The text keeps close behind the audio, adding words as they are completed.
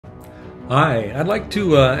Hi, I'd like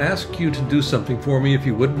to ask you to do something for me if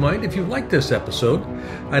you wouldn't mind. If you like this episode,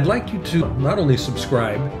 I'd like you to not only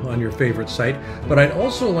subscribe on your favorite site, but I'd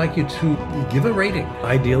also like you to give a rating.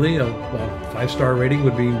 Ideally, a 5-star rating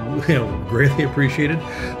would be greatly appreciated.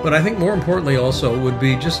 But I think more importantly also would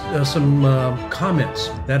be just some comments.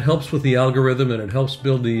 That helps with the algorithm and it helps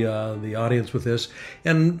build the audience with this.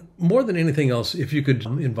 And more than anything else, if you could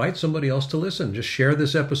invite somebody else to listen, just share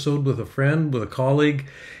this episode with a friend, with a colleague.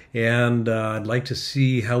 And I'd like to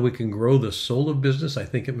see how we can grow the soul of business. I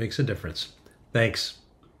think it makes a difference. Thanks.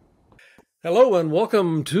 Hello and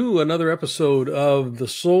welcome to another episode of The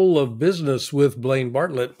Soul of Business with Blaine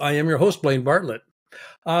Bartlett. I am your host, Blaine Bartlett.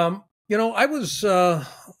 I was out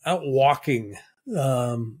walking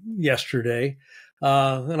yesterday,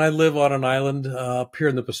 and I live on an island up here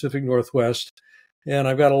in the Pacific Northwest, and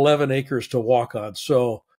I've got 11 acres to walk on,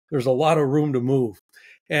 so there's a lot of room to move.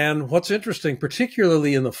 And what's interesting,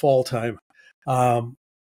 particularly in the fall time,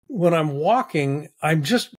 when I'm walking, I'm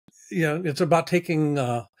just, it's about taking,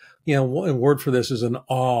 one word for this is an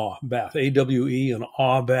awe bath, AWE, an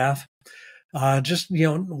awe bath.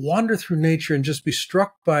 Wander through nature and just be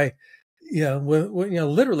struck by,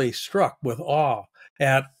 literally struck with awe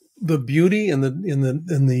at the beauty and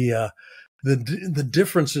the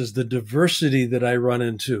differences, the diversity that I run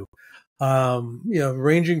into.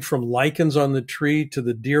 Ranging from lichens on the tree to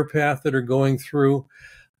the deer path that are going through,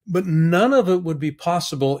 but none of it would be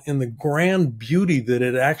possible in the grand beauty that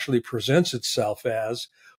it actually presents itself as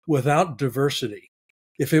without diversity.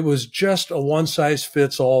 If it was just a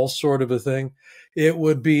one-size-fits-all sort of a thing, it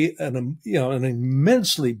would be an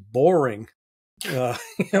immensely boring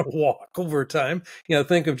walk over time.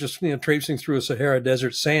 Think of just traipsing through a Sahara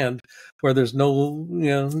Desert sand where there's no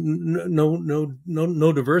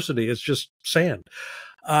diversity. It's just sand.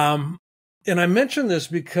 And I mention this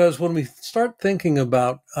because when we start thinking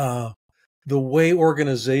about the way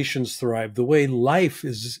organizations thrive, the way life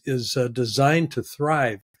is designed to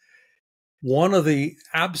thrive, one of the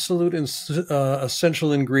absolute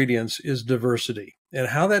essential ingredients is diversity, and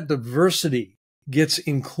how that diversity gets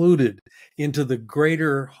included into the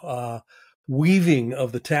greater weaving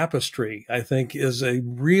of the tapestry, I think, is a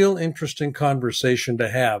real interesting conversation to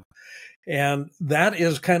have. And that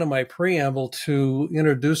is kind of my preamble to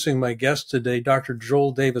introducing my guest today, Dr.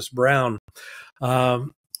 Joel Davis Brown.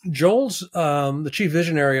 Joel's the chief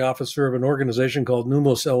visionary officer of an organization called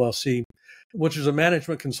Pneumos LLC, which is a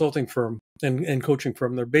management consulting firm and coaching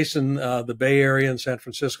firm. They're based in the Bay Area in San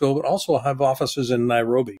Francisco, but also have offices in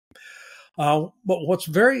Nairobi. But what's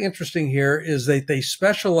very interesting here is that they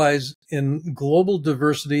specialize in global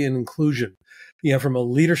diversity and inclusion, from a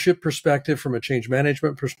leadership perspective, from a change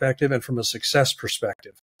management perspective, and from a success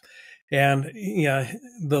perspective. And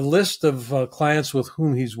the list of clients with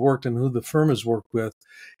whom he's worked and who the firm has worked with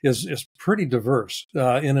is pretty diverse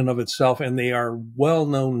in and of itself, and they are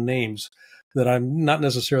well-known names that I'm not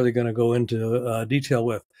necessarily going to go into detail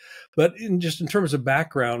with. But in terms of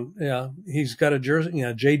background, he's got a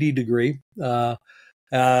JD degree. So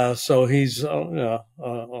he's a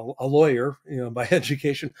lawyer, by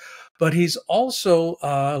education, but he's also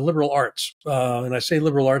liberal arts. And I say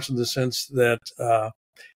liberal arts in the sense that,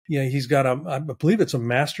 he's got I believe it's a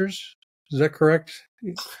master's. Is that correct?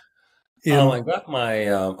 I got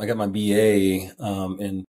my BA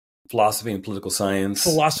in philosophy and political science.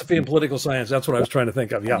 Philosophy and political science. That's what I was trying to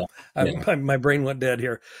think of. Yeah. My brain went dead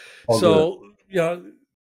here. When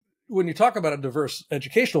you talk about a diverse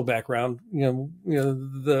educational background,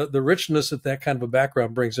 the richness that kind of a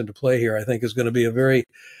background brings into play here, I think, is going to be a very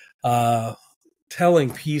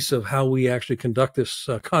telling piece of how we actually conduct this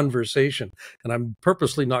conversation. And I'm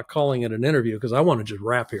purposely not calling it an interview because I want to just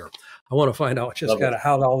wrap here. I want to find out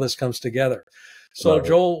how all this comes together. So,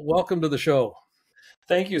 Joel, welcome to the show.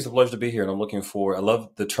 Thank you. It's a pleasure to be here. And I love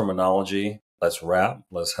the terminology. Let's rap.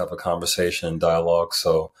 Let's have a conversation and dialogue.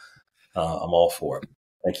 So I'm all for it.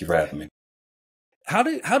 Thank you for having me. How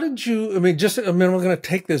did you, we're going to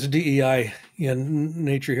take this DEI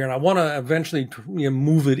nature here, and I want to eventually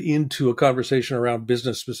move it into a conversation around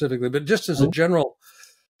business specifically, but just as a general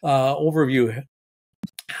overview,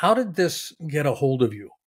 how did this get a hold of you?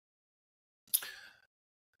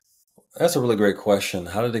 That's a really great question.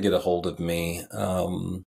 How did it get a hold of me?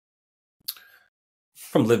 From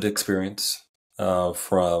lived experience,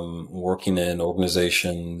 from working in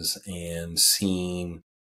organizations and seeing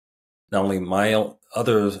not only my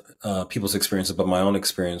other people's experiences, but my own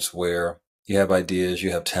experience where you have ideas,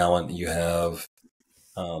 you have talent, you have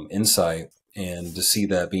insight, and to see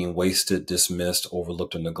that being wasted, dismissed,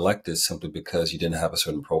 overlooked, or neglected simply because you didn't have a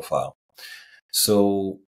certain profile.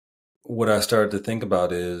 So what I started to think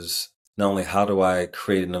about is not only how do I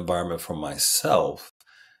create an environment for myself,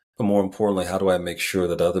 but more importantly, how do I make sure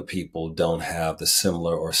that other people don't have the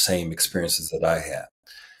similar or same experiences that I had?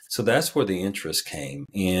 So that's where the interest came.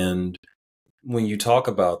 And when you talk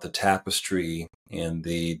about the tapestry and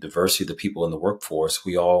the diversity of the people in the workforce,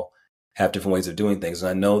 we all have different ways of doing things. And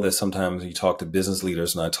I know that sometimes you talk to business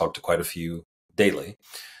leaders, and I talk to quite a few daily,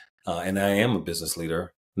 and I am a business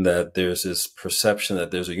leader, that there's this perception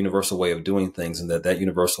that there's a universal way of doing things, and that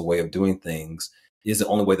universal way of doing things is the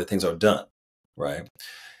only way that things are done, right?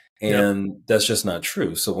 Yeah. And that's just not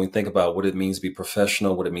true. So when we think about what it means to be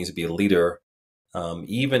professional, what it means to be a leader,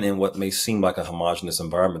 even in what may seem like a homogenous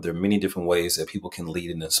environment, there are many different ways that people can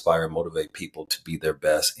lead and inspire and motivate people to be their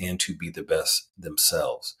best and to be the best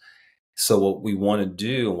themselves. So what we want to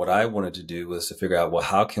do, and what I wanted to do, was to figure out, well,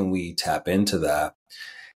 how can we tap into that?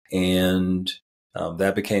 And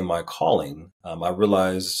that became my calling. I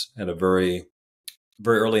realized at a very,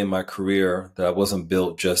 very early in my career that I wasn't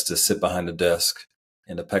built just to sit behind a desk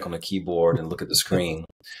and to peck on a keyboard and look at the screen.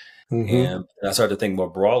 Hmm. And I started to think more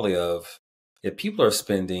broadly of, if people are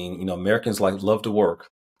spending, Americans love to work.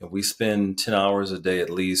 If we spend 10 hours a day at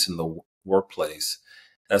least in the workplace,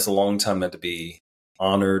 that's a long time not to be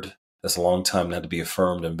honored. That's a long time not to be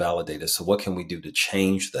affirmed and validated. So what can we do to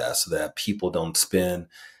change that so that people don't spend,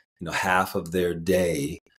 half of their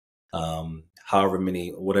day, however many,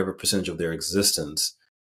 whatever percentage of their existence,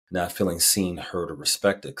 not feeling seen, heard, or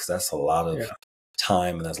respected? Because that's a lot Yeah. of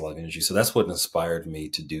time and that's a lot of energy. So that's what inspired me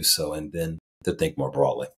to do so, and then to think more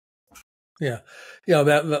broadly. Yeah. Yeah.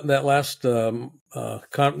 That last,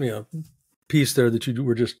 piece there that you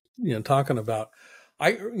were just, talking about.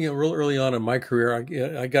 Real early on in my career,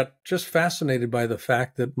 I got just fascinated by the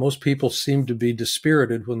fact that most people seemed to be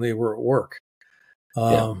dispirited when they were at work.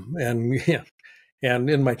 Yeah. And yeah, and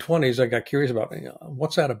in my 20s, I got curious about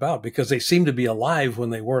what's that about, because they seemed to be alive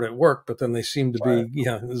when they weren't at work, but then they seemed to Right. be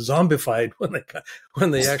zombified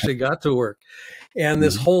when they actually got to work. And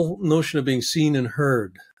this Mhm. whole notion of being seen and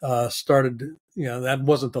heard started. That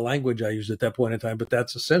wasn't the language I used at that point in time, but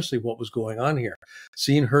that's essentially what was going on here: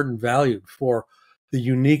 seen, heard, and valued for the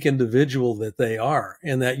unique individual that they are,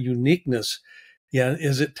 and that uniqueness. Yeah,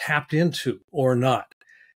 is it tapped into or not?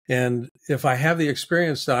 And if I have the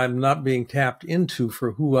experience that I'm not being tapped into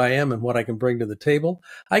for who I am and what I can bring to the table,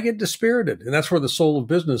 I get dispirited. And that's where the soul of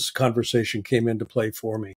business conversation came into play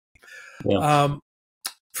for me. Yeah. Um,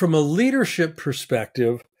 from a leadership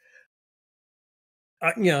perspective,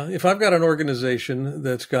 if I've got an organization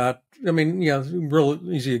that's got, real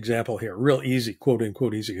easy example here, real easy, quote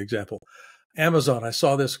unquote, easy example. Amazon, I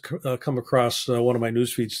saw this come across one of my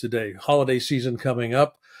news feeds today. Holiday season coming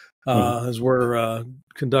up. Mhm. As we're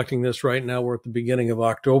conducting this right now, we're at the beginning of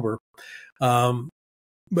October.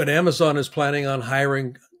 But Amazon is planning on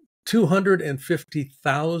hiring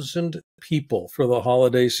 250,000 people for the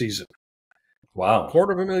holiday season, Wow.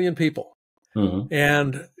 250,000 people. Mhm.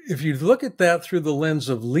 And if you look at that through the lens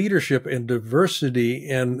of leadership and diversity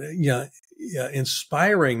and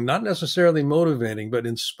inspiring, not necessarily motivating, but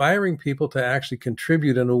inspiring people to actually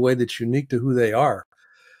contribute in a way that's unique to who they are,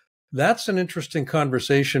 that's an interesting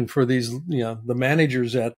conversation for these, the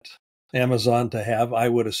managers at Amazon to have, I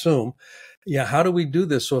would assume. Yeah, how do we do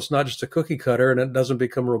this so it's not just a cookie cutter and it doesn't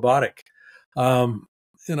become robotic?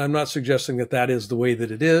 And I'm not suggesting that that is the way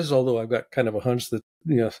that it is, although I've got kind of a hunch that,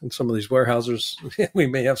 in some of these warehouses, we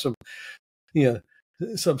may have some, you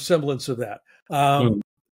some semblance of that. Mhm.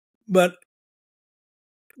 But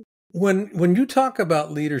when you talk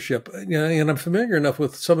about leadership, and I'm familiar enough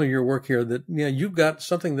with some of your work here that you've got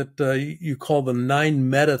something that you call the 9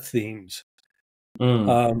 meta themes Mm.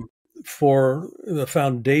 um, for the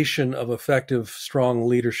foundation of effective, strong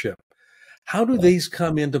leadership. How do Yeah. these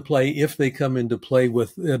come into play, if they come into play,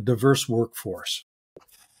 with a diverse workforce?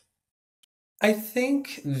 I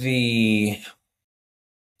think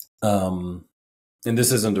um, and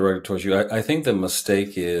this isn't directed towards you. I think the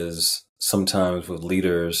mistake is sometimes with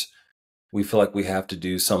leaders, we feel like we have to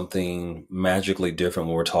do something magically different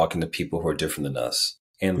when we're talking to people who are different than us.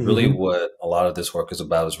 And really, Mm-hmm. what a lot of this work is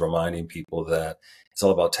about is reminding people that it's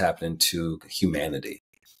all about tapping into humanity,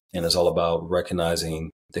 and it's all about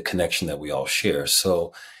recognizing the connection that we all share.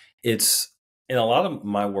 So it's, and a lot of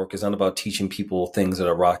my work is not about teaching people things that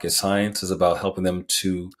are rocket science. It's about helping them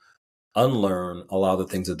to unlearn a lot of the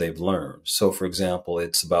things that they've learned. So, for example,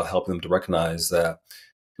 it's about helping them to recognize that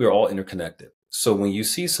we are all interconnected. So when you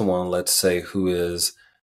see someone, let's say, who is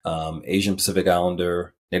Asian Pacific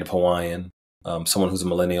Islander, Native Hawaiian, someone who's a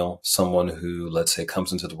millennial, someone who, let's say,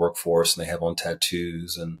 comes into the workforce and they have on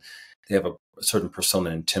tattoos and they have a certain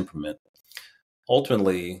persona and temperament,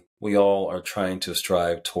 ultimately, we all are trying to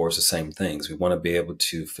strive towards the same things. We want to be able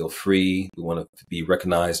to feel free. We want to be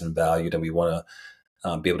recognized and valued, and we want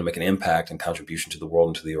to be able to make an impact and contribution to the world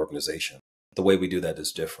and to the organization. The way we do that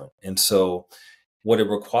is different. And so what it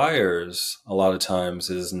requires a lot of times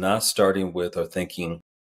is not starting with or thinking,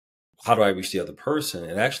 how do I reach the other person?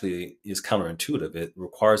 It actually is counterintuitive. It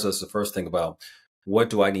requires us to first think about,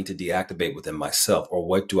 what do I need to deactivate within myself, or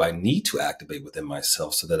what do I need to activate within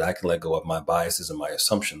myself so that I can let go of my biases and my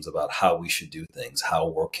assumptions about how we should do things, how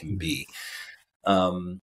work can be.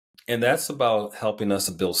 And that's about helping us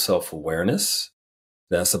to build self-awareness.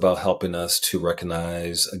 That's about helping us to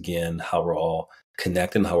recognize, again, how we're all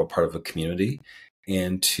connected and how we're part of a community,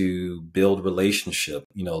 and to build relationship.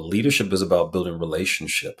 Leadership is about building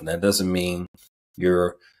relationship. And that doesn't mean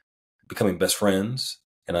you're becoming best friends.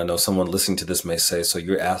 And I know someone listening to this may say, so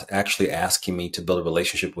you're actually asking me to build a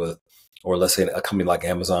relationship with, or let's say a company like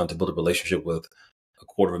Amazon, to build a relationship with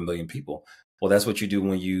 250,000 people. Well, that's what you do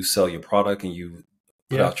when you sell your product and you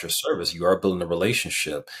put out your service. You are building a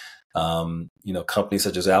relationship. Companies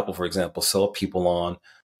such as Apple, for example, sell people on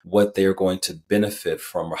what they're going to benefit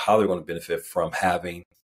from, or how they're going to benefit from having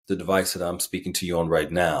the device that I'm speaking to you on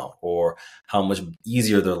right now, or how much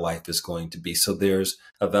easier their life is going to be. So there's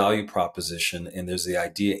a value proposition, and there's the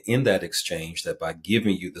idea in that exchange that by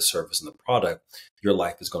giving you the service and the product, your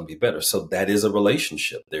life is going to be better. So that is a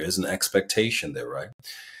relationship. There is an expectation there, right?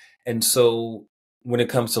 And so when it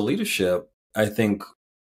comes to leadership, I think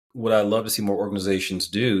what I love to see more organizations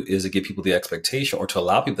do is to give people the expectation, or to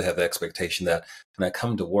allow people to have the expectation, that when I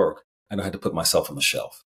come to work, I don't have to put myself on the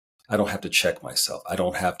shelf. I don't have to check myself. I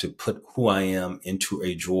don't have to put who I am into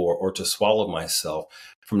a drawer, or to swallow myself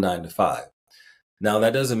from 9 to 5. Now,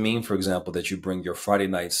 that doesn't mean, for example, that you bring your Friday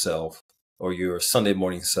night self or your Sunday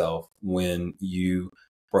morning self when you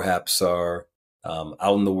perhaps are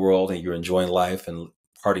out in the world and you're enjoying life and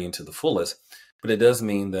partying to the fullest. But it does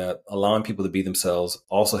mean that allowing people to be themselves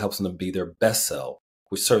also helps them to be their best self,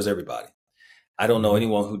 which serves everybody. I don't know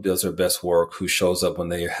anyone who does their best work who shows up when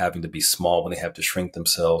they are having to be small, when they have to shrink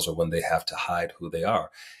themselves, or when they have to hide who they are.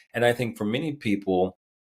 And I think for many people,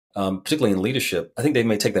 particularly in leadership, I think they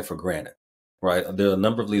may take that for granted, right? There are a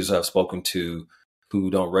number of leaders I've spoken to who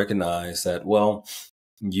don't recognize that, well,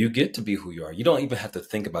 you get to be who you are. You don't even have to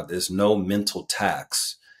think about it. There's no mental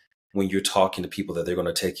tax when you're talking to people that they're going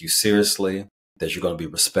to take you seriously, that you're going to be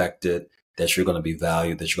respected, that you're going to be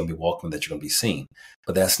valued, that you're going to be welcomed, that you're going to be seen.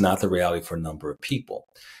 But that's not the reality for a number of people.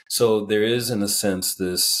 So there is, in a sense,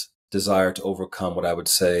 this desire to overcome what I would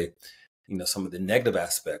say, some of the negative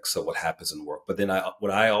aspects of what happens in work. But then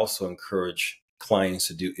what I also encourage clients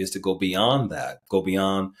to do is to go beyond that, go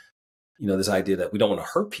beyond, this idea that we don't want to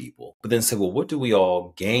hurt people, but then say, well, what do we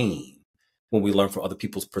all gain when we learn from other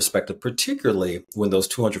people's perspective, particularly when those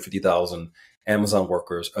 250,000 Amazon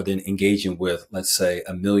workers are then engaging with, let's say,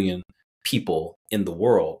 1 million people in the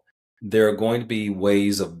world. There are going to be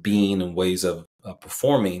ways of being and ways of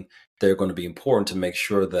performing that are going to be important to make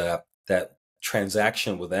sure that that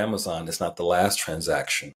transaction with Amazon is not the last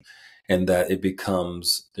transaction, and that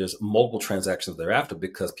there's multiple transactions thereafter,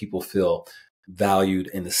 because people feel valued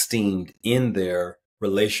and esteemed in their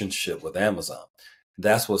relationship with Amazon.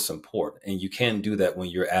 That's what's important. And you can't do that when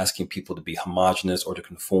you're asking people to be homogenous, or to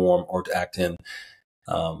conform, or to act in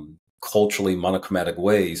culturally monochromatic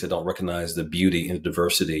ways that don't recognize the beauty and the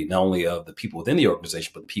diversity, not only of the people within the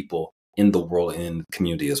organization, but people in the world and in the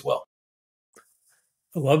community as well.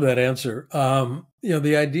 I love that answer.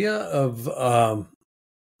 The idea of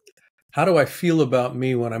how do I feel about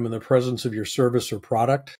me when I'm in the presence of your service or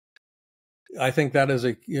product? I think that is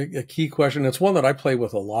a key question. It's one that I play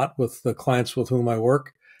with a lot with the clients with whom I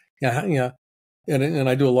work. Yeah. And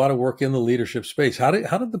I do a lot of work in the leadership space. How do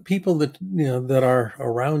the people that that are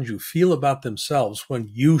around you feel about themselves when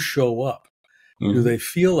you show up? Mm-hmm. Do they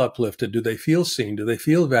feel uplifted? Do they feel seen? Do they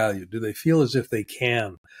feel valued? Do they feel as if they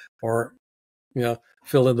can? Or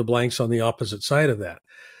fill in the blanks on the opposite side of that.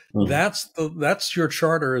 Mm-hmm. That's your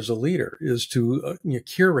charter as a leader, is to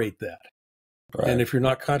curate that. Right. And if you're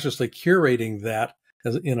not consciously curating that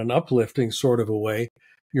in an uplifting sort of a way,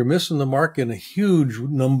 you're missing the mark in a huge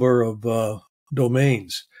number of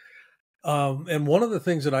domains. And one of the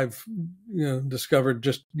things that I've discovered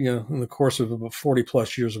just in the course of about 40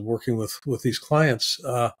 plus years of working with these clients,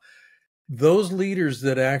 those leaders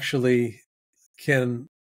that actually can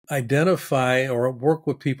identify or work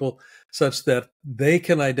with people such that they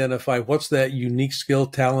can identify what's that unique skill,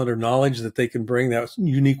 talent, or knowledge that they can bring, that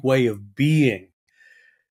unique way of being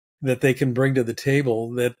that they can bring to the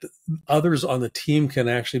table, that others on the team can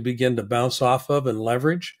actually begin to bounce off of and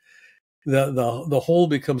leverage. The whole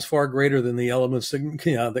becomes far greater than the elements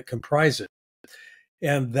that comprise it.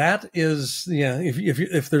 And that is, yeah,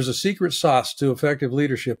 if there's a secret sauce to effective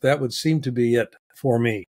leadership, that would seem to be it for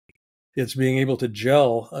me. It's being able to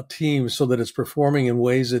gel a team so that it's performing in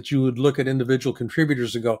ways that you would look at individual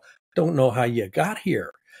contributors and go, don't know how you got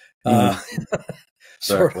here.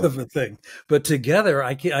 Sort Exactly. of a thing. But together,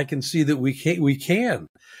 I can see that we can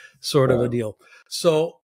sort of a Right. deal.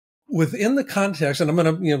 So within the context, and I'm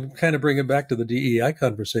going to kind of bring it back to the DEI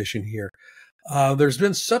conversation here. There's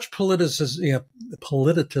been such politicization.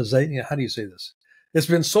 How do you say this? It's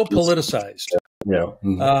been so politicized Yeah.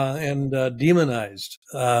 and demonized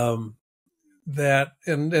that,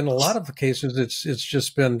 and in a lot of the cases, it's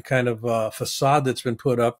just been kind of a facade that's been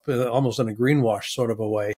put up, almost in a greenwash sort of a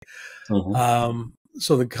way.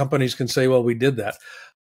 So the companies can say, well, we did that.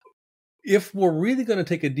 If we're really going to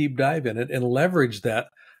take a deep dive in it and leverage that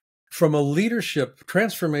from a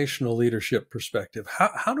transformational leadership perspective,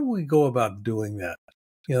 how do we go about doing that,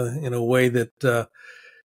 in a way that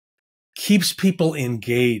keeps people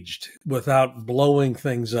engaged without blowing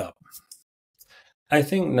things up? I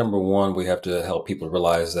think number one, we have to help people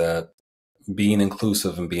realize that being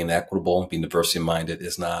inclusive and being equitable and being diversity minded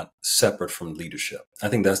is not separate from leadership. I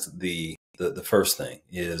think that's the first thing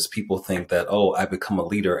is people think that, oh, I become a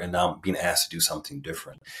leader and now I'm being asked to do something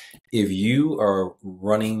different. If you are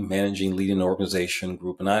running, managing, leading an organization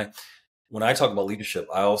group, and when I talk about leadership,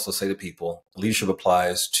 I also say to people, leadership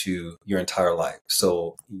applies to your entire life.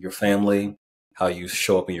 So your family, how you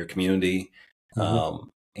show up in your community,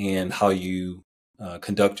 and how you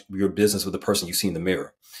conduct your business with the person you see in the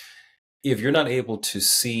mirror. If you're not able to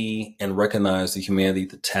see and recognize the humanity,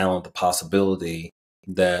 the talent, the possibility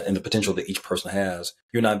that, and the potential that each person has,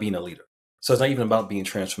 you're not being a leader. So it's not even about being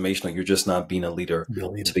transformational. You're just not being a leader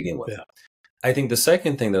to begin with. Yeah. I think the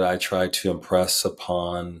second thing that I try to impress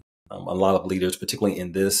upon a lot of leaders, particularly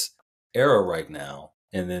in this era right now,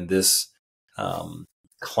 and in this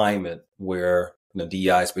climate where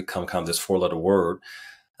DEI has become kind of this four-letter word,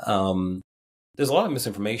 there's a lot of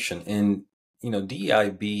misinformation. And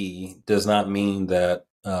DEIB does not mean that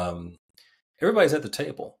everybody's at the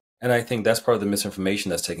table. And I think that's part of the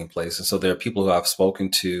misinformation that's taking place. And so there are people who I've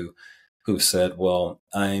spoken to who said, well,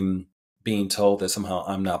 I'm being told that somehow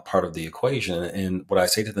I'm not part of the equation. And what I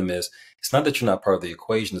say to them is, it's not that you're not part of the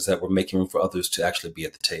equation, it's that we're making room for others to actually be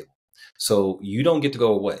at the table. So you don't get to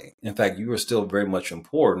go away. In fact, you are still very much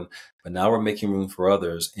important, but now we're making room for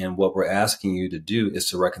others. And what we're asking you to do is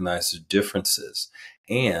to recognize the differences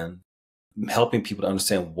and helping people to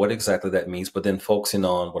understand what exactly that means, but then focusing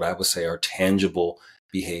on what I would say are tangible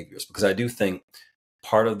behaviors. Because I do think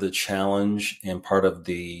part of the challenge and part of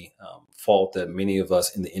the fault that many of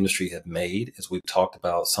us in the industry have made is we've talked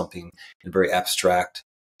about something in a very abstract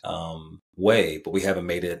way, but we haven't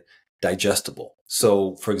made it digestible.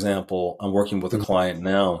 So, for example, I'm working with a client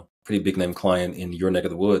now, pretty big name client in your neck of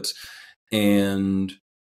the woods. And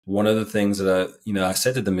one of the things that I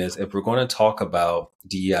said to them is, if we're going to talk about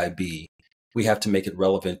DEIB, we have to make it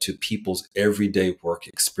relevant to people's everyday work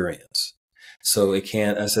experience. So I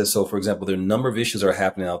said, so for example, there are a number of issues that are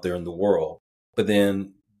happening out there in the world, but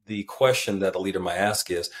then the question that a leader might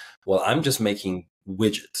ask is, well, I'm just making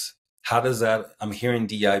widgets. How does that, I'm hearing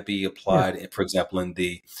DEIB applied, for example, in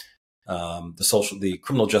the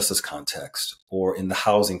criminal justice context, or in the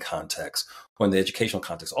housing context, or in the educational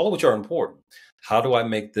context, all of which are important. How do I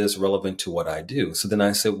make this relevant to what I do? So then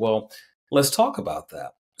I said, well, let's talk about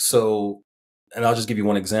that. So, and I'll just give you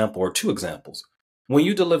one example or two examples. When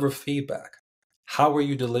you deliver feedback, how are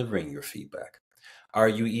you delivering your feedback? Are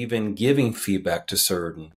you even giving feedback to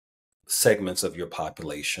certain segments of your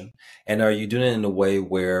population? And are you doing it in a way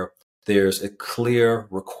where there's a clear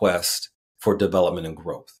request for development and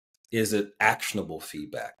growth? Is it actionable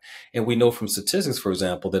feedback? And we know from statistics, for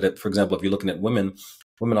example, that, if you're looking at women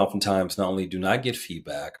oftentimes not only do not get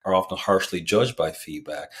feedback, are often harshly judged by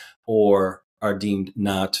feedback, or are deemed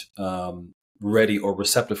not ready or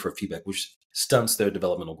receptive for feedback, which stunts their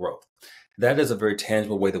developmental growth. That is a very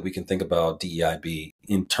tangible way that we can think about DEIB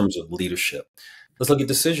in terms of leadership. Let's look at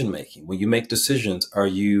decision making. When you make decisions, are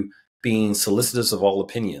you being solicitous of all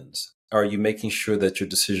opinions? Are you making sure that your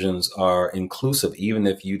decisions are inclusive, even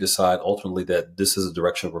if you decide ultimately that this is a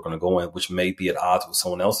direction we're going to go in, which may be at odds with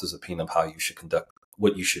someone else's opinion of how you should conduct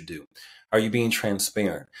what you should do? Are you being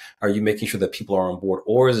transparent? Are you making sure that people are on board?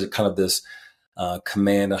 Or is it kind of this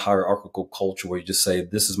command and hierarchical culture where you just say,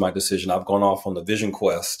 this is my decision. I've gone off on the vision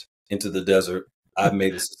quest into the desert. I've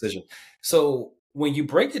made this decision. So when you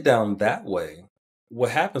break it down that way, what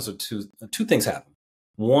happens are two things happen.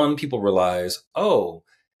 One, people realize, oh,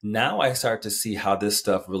 now I start to see how this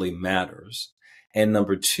stuff really matters. And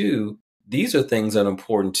number two, these are things that are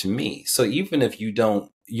important to me. So even if you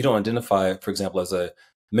don't identify, for example, as a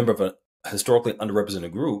member of a historically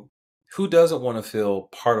underrepresented group, who doesn't want to feel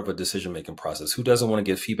part of a decision-making process? Who doesn't want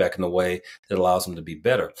to get feedback in a way that allows them to be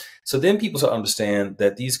better? So then people start to understand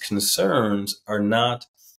that these concerns are not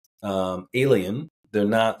alien. They're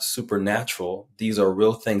not supernatural. These are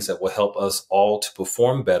real things that will help us all to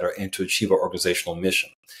perform better and to achieve our organizational mission.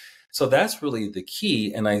 So that's really the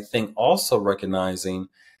key. And I think also recognizing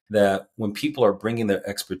that when people are bringing their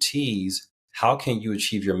expertise, how can you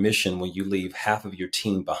achieve your mission when you leave half of your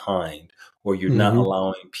team behind, or you're not Hmm.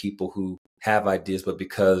 allowing people who have ideas, but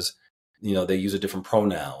because they use a different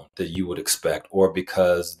pronoun that you would expect, or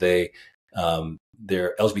because they're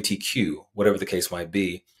LGBTQ, whatever the case might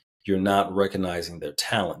be, you're not recognizing their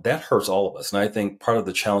talent. That hurts all of us. And I think part of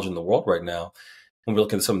the challenge in the world right now, when we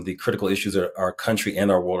look at some of the critical issues that our country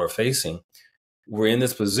and our world are facing, we're in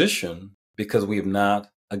this position because we have not,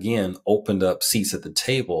 again, opened up seats at the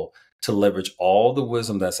table to leverage all the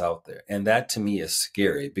wisdom that's out there. And that to me is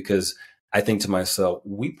scary, because I think to myself,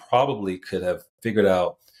 we probably could have figured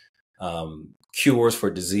out cures for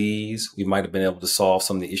disease. We might have been able to solve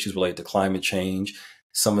some of the issues related to climate change.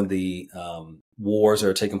 Some of the wars that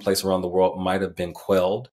are taking place around the world might have been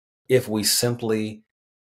quelled if we simply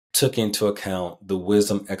took into account the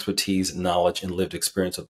wisdom, expertise, knowledge, and lived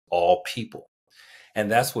experience of all people. And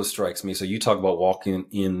that's what strikes me. So you talk about walking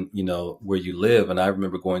in, where you live. And I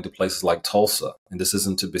remember going to places like Tulsa, and this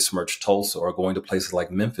isn't to besmirch Tulsa, or going to places like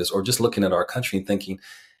Memphis, or just looking at our country and thinking,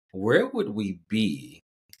 where would we be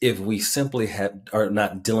if we simply are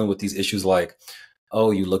not dealing with these issues like,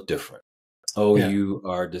 oh, you look different. Oh, Yeah, you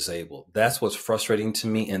are disabled. That's what's frustrating to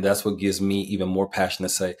me. And that's what gives me even more passion to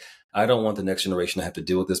say, I don't want the next generation to have to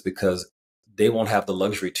deal with this, because they won't have the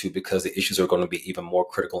luxury to, because the issues are going to be even more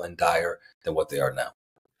critical and dire than what they are now.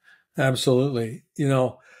 absolutely.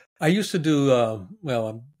 I used to do,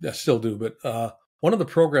 well, I still do, but one of the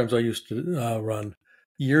programs I used to run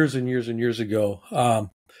years and years and years ago,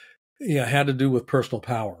 had to do with personal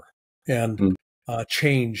power and Mm.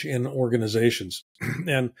 change in organizations.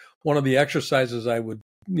 And one of the exercises I would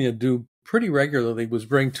do pretty regularly was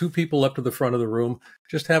bring two people up to the front of the room,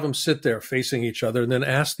 just have them sit there facing each other, and then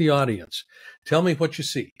ask the audience, tell me what you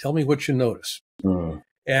see, tell me what you notice. Mm.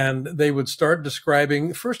 And they would start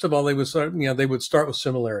describing, first of all, they would start with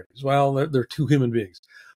similarities. Well, they're two human beings,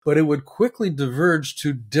 but it would quickly diverge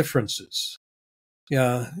to differences.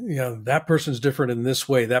 Yeah, that person's different in this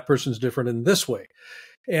way, that person's different in this way.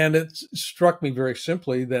 And it struck me very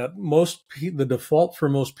simply that the default for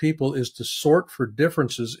most people is to sort for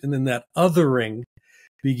differences, and then that othering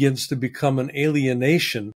begins to become an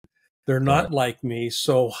alienation. They're Right. not like me,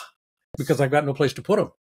 so because I've got no place to put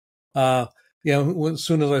them. As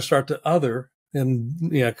soon as I start to other and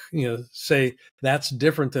say that's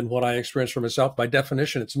different than what I experience for myself, by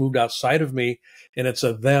definition, it's moved outside of me, and it's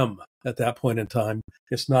a them at that point in time.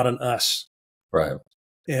 It's not an us. Right.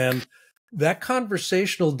 And that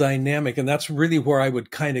conversational dynamic, and that's really where I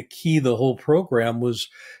would kind of key the whole program, was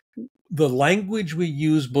the language we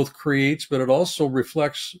use both creates, but it also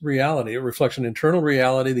reflects reality. It reflects an internal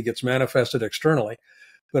reality that gets manifested externally,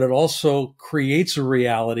 but it also creates a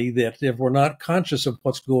reality that if we're not conscious of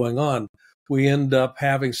what's going on, we end up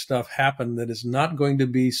having stuff happen that is not going to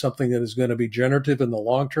be something that is going to be generative in the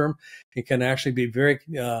long term. It can actually be very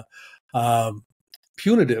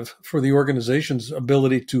punitive for the organization's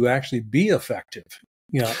ability to actually be effective,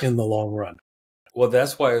 in the long run. Well,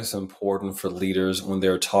 that's why it's important for leaders when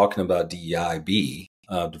they're talking about DEIB,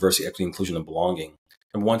 diversity, equity, inclusion, and belonging,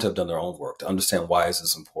 and want to have done their own work to understand why is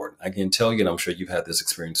this important. I can tell you, and I'm sure you've had this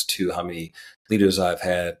experience too, how many leaders I've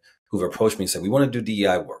had who've approached me and said, we want to do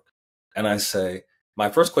DEI work. And I say, my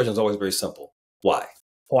first question is always very simple. Why?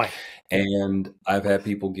 Why? And I've had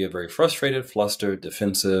people get very frustrated, flustered,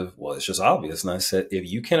 defensive. Well, it's just obvious. And I said, if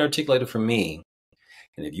you can't articulate it for me,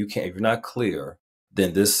 and if you're not clear,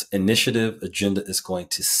 then this initiative agenda is going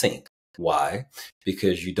to sink. Why?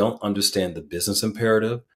 Because you don't understand the business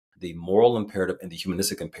imperative, the moral imperative, and the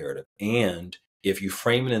humanistic imperative. And if you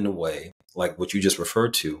frame it in a way like what you just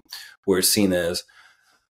referred to, where it's seen as,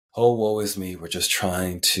 oh, woe is me, we're just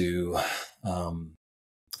trying to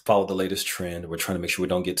follow the latest trend, we're trying to make sure we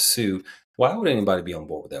don't get sued, why would anybody be on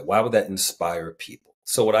board with that? Why would that inspire people?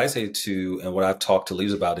 So what I say to, and what I've talked to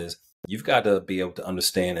leaders about is, you've got to be able to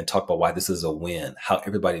understand and talk about why this is a win, how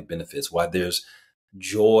everybody benefits, why there's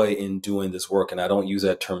joy in doing this work. And I don't use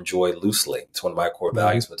that term joy loosely. It's one of my core Mm-hmm.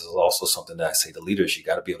 values, but it's also something that I say to leaders, you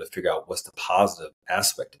got to be able to figure out what's the positive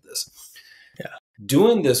aspect of this. Yeah.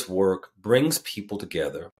 Doing this work brings people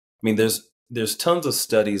together. I mean, there's tons of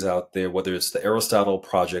studies out there, whether it's the Aristotle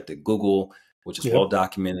project at Google, which is Yep. well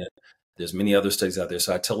documented, There's many other studies out there.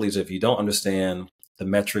 So I tell leaders, if you don't understand the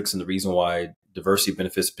metrics and the reason why diversity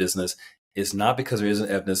benefits business, it's not because there isn't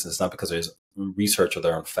evidence. It's not because there's research or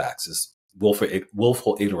there aren't facts. It's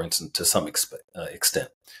willful ignorance to some extent.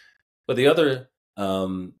 But the other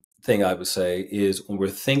thing I would say is when we're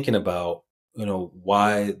thinking about,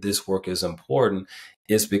 why this work is important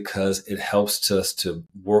is because it helps us to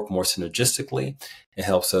work more synergistically. It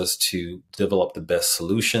helps us to develop the best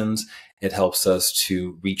solutions. It helps us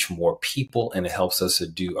to reach more people, and it helps us to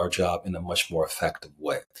do our job in a much more effective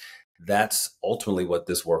way. That's ultimately what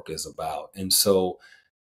this work is about. And so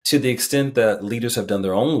to the extent that leaders have done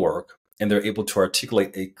their own work and they're able to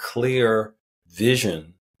articulate a clear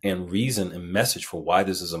vision and reason and message for why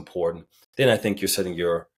this is important, then I think you're setting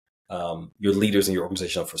your leaders and your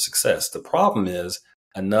organization up for success. The problem is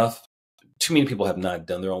too many people have not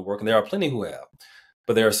done their own work, and there are plenty who have.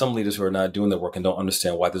 But there are some leaders who are not doing their work and don't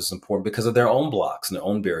understand why this is important because of their own blocks and their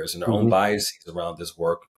own barriers and their own biases around this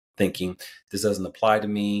work, thinking this doesn't apply to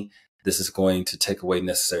me. This is going to take away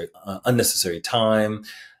unnecessary time.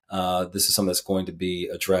 This is something that's going to be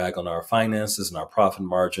a drag on our finances and our profit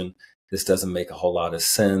margin. This doesn't make a whole lot of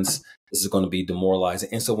sense. This is going to be demoralizing.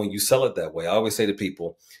 And so when you sell it that way, I always say to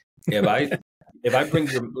people, if I bring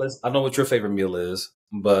I don't know what your favorite meal is,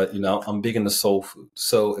 but I'm big into soul food.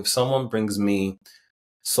 So if someone brings me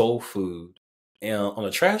soul food and on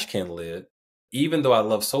a trash can lid, even though I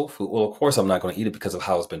love soul food, well, of course I'm not going to eat it because of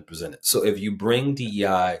how it's been presented. So if you bring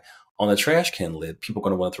DEI on a trash can lid, people are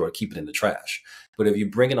going to want to keep it in the trash. But if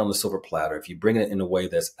you bring it on the silver platter, if you bring it in a way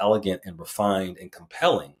that's elegant and refined and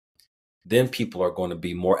compelling, then people are going to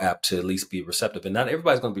be more apt to at least be receptive. And not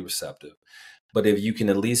everybody's going to be receptive. But if you can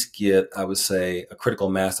at least get, I would say, a critical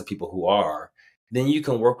mass of people who are, then you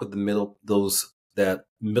can work with that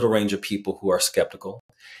middle range of people who are skeptical.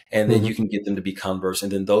 And then you can get them to be converse.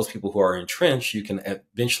 And then those people who are entrenched, you can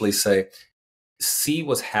eventually say, see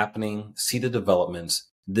what's happening, see the developments.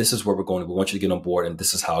 This is where we're going. We want you to get on board, and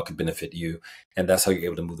this is how it could benefit you. And that's how you're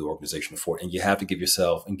able to move the organization forward. And you have to give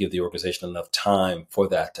yourself and give the organization enough time for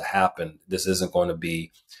that to happen. This isn't going to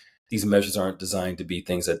be, these measures aren't designed to be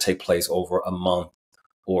things that take place over a month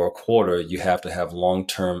or a quarter. You have to have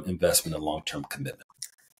long-term investment and long-term commitment.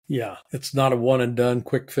 Yeah, it's not a one and done,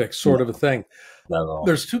 quick fix sort of a thing. Not at all.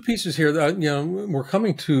 There's two pieces here that, we're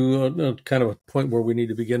coming to a kind of a point where we need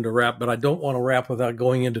to begin to wrap, but I don't want to wrap without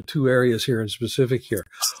going into two areas here in specific here.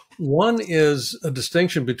 One is a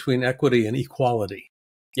distinction between equity and equality.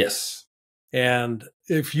 Yes. And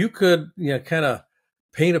if you could, kind of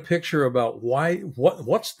paint a picture about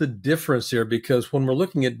what's the difference here? Because when we're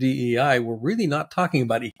looking at DEI, we're really not talking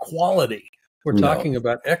about equality. We're talking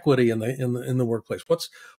about equity in the workplace.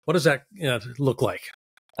 What does that look like?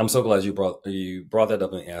 I'm so glad you brought that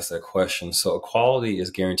up and asked that question. So equality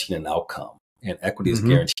is guaranteeing an outcome, and equity is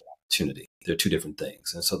guaranteeing opportunity. They're two different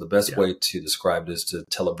things. And so the best way to describe it is to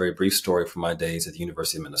tell a very brief story from my days at the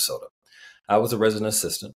University of Minnesota. I was a resident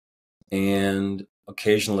assistant, and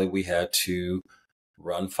occasionally we had to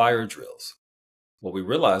run fire drills. What we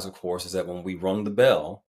realized, of course, is that when we rung the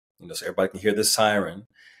bell, so everybody can hear the siren,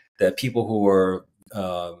 that people who were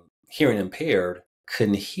hearing impaired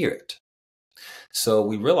couldn't hear it. So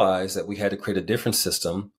we realized that we had to create a different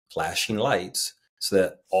system, flashing lights, so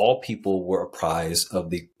that all people were apprised of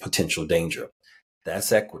the potential danger.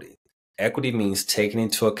 That's equity. Equity means taking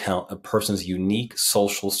into account a person's unique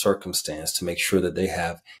social circumstance to make sure that they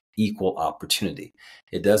have equal opportunity.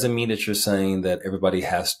 It doesn't mean that you're saying that everybody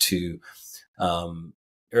has to,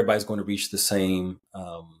 everybody's going to reach the same,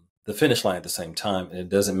 the finish line at the same time. And it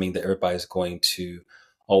doesn't mean that everybody's going to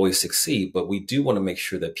always succeed, but we do want to make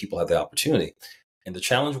sure that people have the opportunity. And the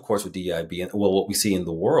challenge, of course, with DEIB, what we see in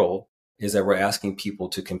the world is that we're asking people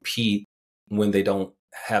to compete when they don't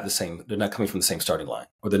have they're not coming from the same starting line,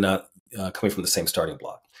 or they're not coming from the same starting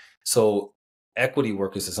block. So equity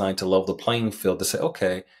work is designed to level the playing field to say,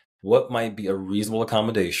 okay, what might be a reasonable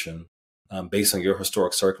accommodation based on your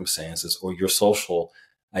historic circumstances or your social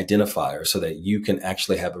identifier, so that you can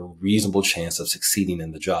actually have a reasonable chance of succeeding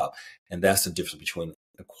in the job. And that's the difference between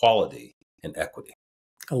equality and equity.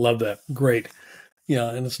 I love that. Great.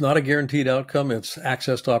 Yeah. And it's not a guaranteed outcome. It's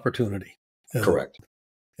access to opportunity. Correct.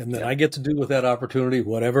 And then I get to do with that opportunity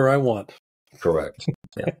whatever I want. Correct.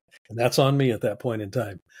 Yeah. And that's on me at that point in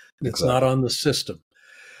time. It's not on the system.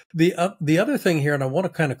 The other thing here, and I want to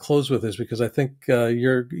kind of close with this because I think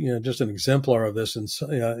you're just an exemplar of this in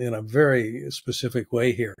a very specific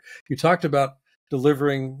way here. You talked about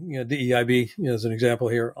delivering DEIB as an example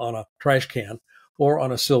here on a trash can or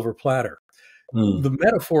on a silver platter. The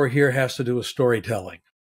metaphor here has to do with storytelling.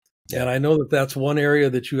 Yeah. And I know that that's one area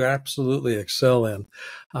that you absolutely excel in.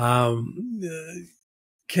 Can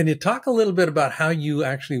Can you talk a little bit about how you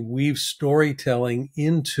actually weave storytelling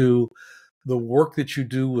into the work that you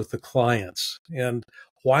do with the clients, and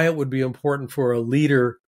why it would be important for a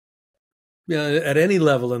leader at any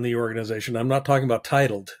level in the organization? I'm not talking about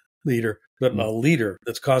titled leader, but a leader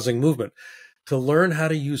that's causing movement, to learn how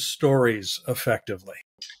to use stories effectively.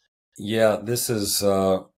 Yeah, this is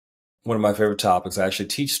one of my favorite topics. I actually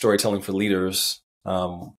teach storytelling for leaders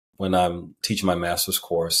when I'm teaching my master's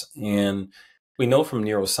course. And we know from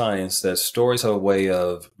neuroscience that stories have a way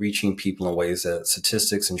of reaching people in ways that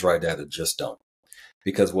statistics and dry data just don't.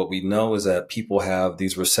 Because what we know is that people have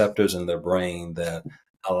these receptors in their brain that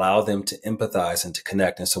allow them to empathize and to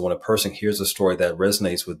connect. And so when a person hears a story that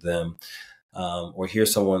resonates with them, or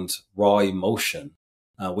hears someone's raw emotion,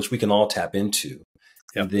 which we can all tap into,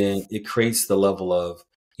 then it creates the level of,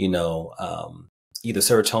 either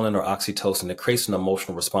serotonin or oxytocin. It creates an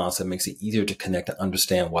emotional response that makes it easier to connect and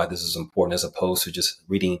understand why this is important, as opposed to just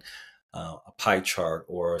reading a pie chart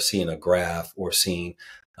or seeing a graph or seeing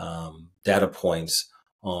data points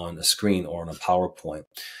on a screen or on a PowerPoint.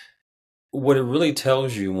 What it really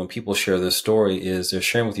tells you when people share this story is they're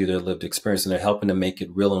sharing with you their lived experience, and they're helping to make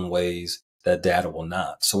it real in ways that data will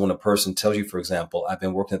not. So when a person tells you, for example, I've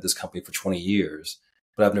been working at this company for 20 years,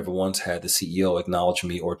 but I've never once had the CEO acknowledge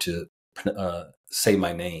me or to say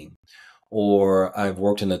my name, or I've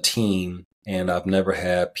worked in a team and I've never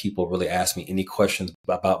had people really ask me any questions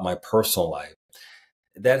about my personal life,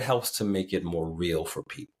 that helps to make it more real for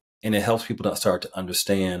people. And it helps people to start to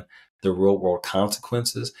understand the real world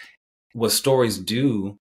consequences. What stories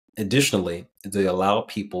do, additionally, they allow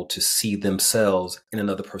people to see themselves in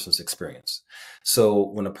another person's experience. So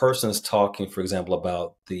when a person is talking, for example,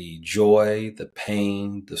 about the joy, the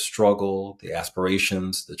pain, the struggle, the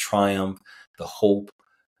aspirations, the triumph, the hope,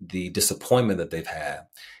 the disappointment that they've had,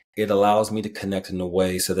 it allows me to connect in a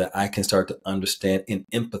way so that I can start to understand and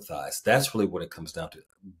empathize. That's really what it comes down to.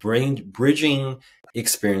 Bridging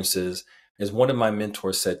experiences. As one of my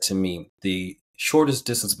mentors said to me, the shortest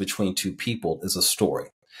distance between two people is a story.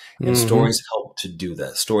 And stories help to do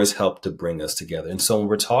that. Stories help to bring us together. And so when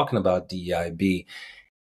we're talking about DEIB,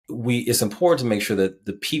 it's important to make sure that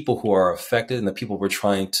the people who are affected and the people we're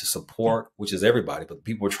trying to support, which is everybody, but the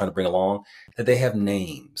people we're trying to bring along, that they have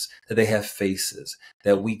names, that they have faces,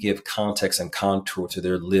 that we give context and contour to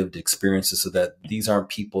their lived experiences, so that these aren't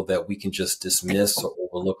people that we can just dismiss or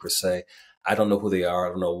overlook or say, I don't know who they are, I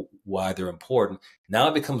don't know why they're important. Now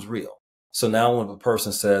it becomes real. So now when a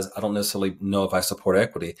person says, I don't necessarily know if I support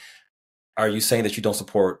equity, are you saying that you don't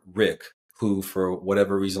support Rick, who, for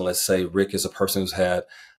whatever reason, let's say Rick is a person who's had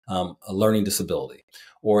a learning disability?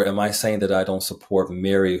 Or am I saying that I don't support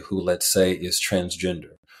Mary, who, let's say, is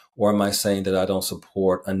transgender? Or am I saying that I don't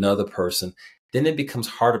support another person? Then it becomes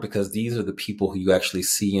harder, because these are the people who you actually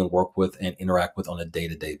see and work with and interact with on a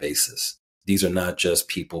day-to-day basis. These are not just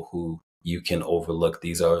people who you can overlook.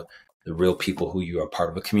 These are the real people who you are part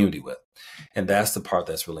of a community with. And that's the part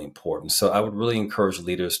that's really important. So I would really encourage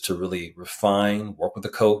leaders to really refine, work with a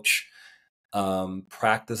coach,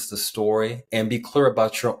 practice the story, and be clear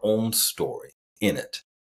about your own story in it.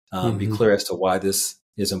 Be clear as to why this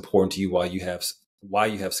is important to you, why you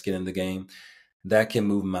have skin in the game. That can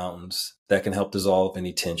move mountains. That can help dissolve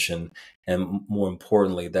any tension. And more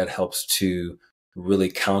importantly, that helps to really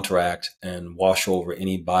counteract and wash over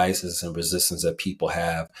any biases and resistance that people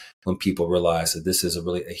have when people realize that this is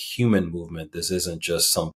really a human movement. This isn't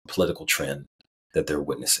just some political trend that they're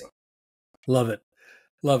witnessing. Love it.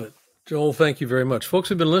 Love it. Joel, thank you very much. Folks,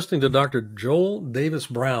 have been listening to Dr. Joel Davis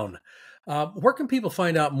Brown. Where can people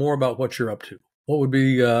find out more about what you're up to? What would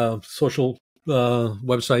be social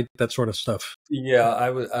website, that sort of stuff? Yeah,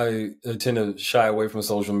 I tend to shy away from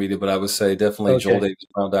social media, but I would say definitely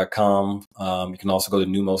joeldavisbrown.com. You can also go to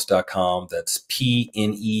pneumos.com. That's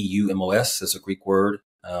Pneumos is a Greek word.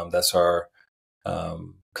 That's our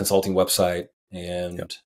consulting website.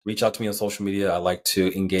 And reach out to me on social media. I like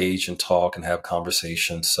to engage and talk and have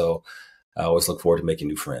conversations. So I always look forward to making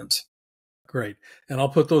new friends. Great. And I'll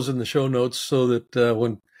put those in the show notes so that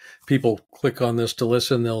when people click on this to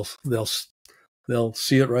listen, they'll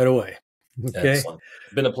see it right away. Okay. Excellent.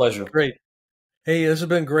 Been a pleasure. Great. Hey, this has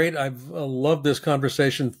been great. I've loved this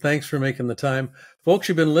conversation. Thanks for making the time. Folks,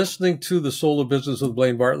 you've been listening to The Soul of Business with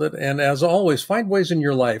Blaine Bartlett. And as always, find ways in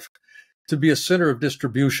your life to be a center of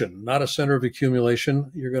distribution, not a center of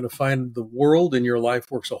accumulation. You're going to find the world in your life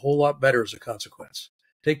works a whole lot better as a consequence.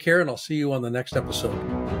 Take care, and I'll see you on the next episode.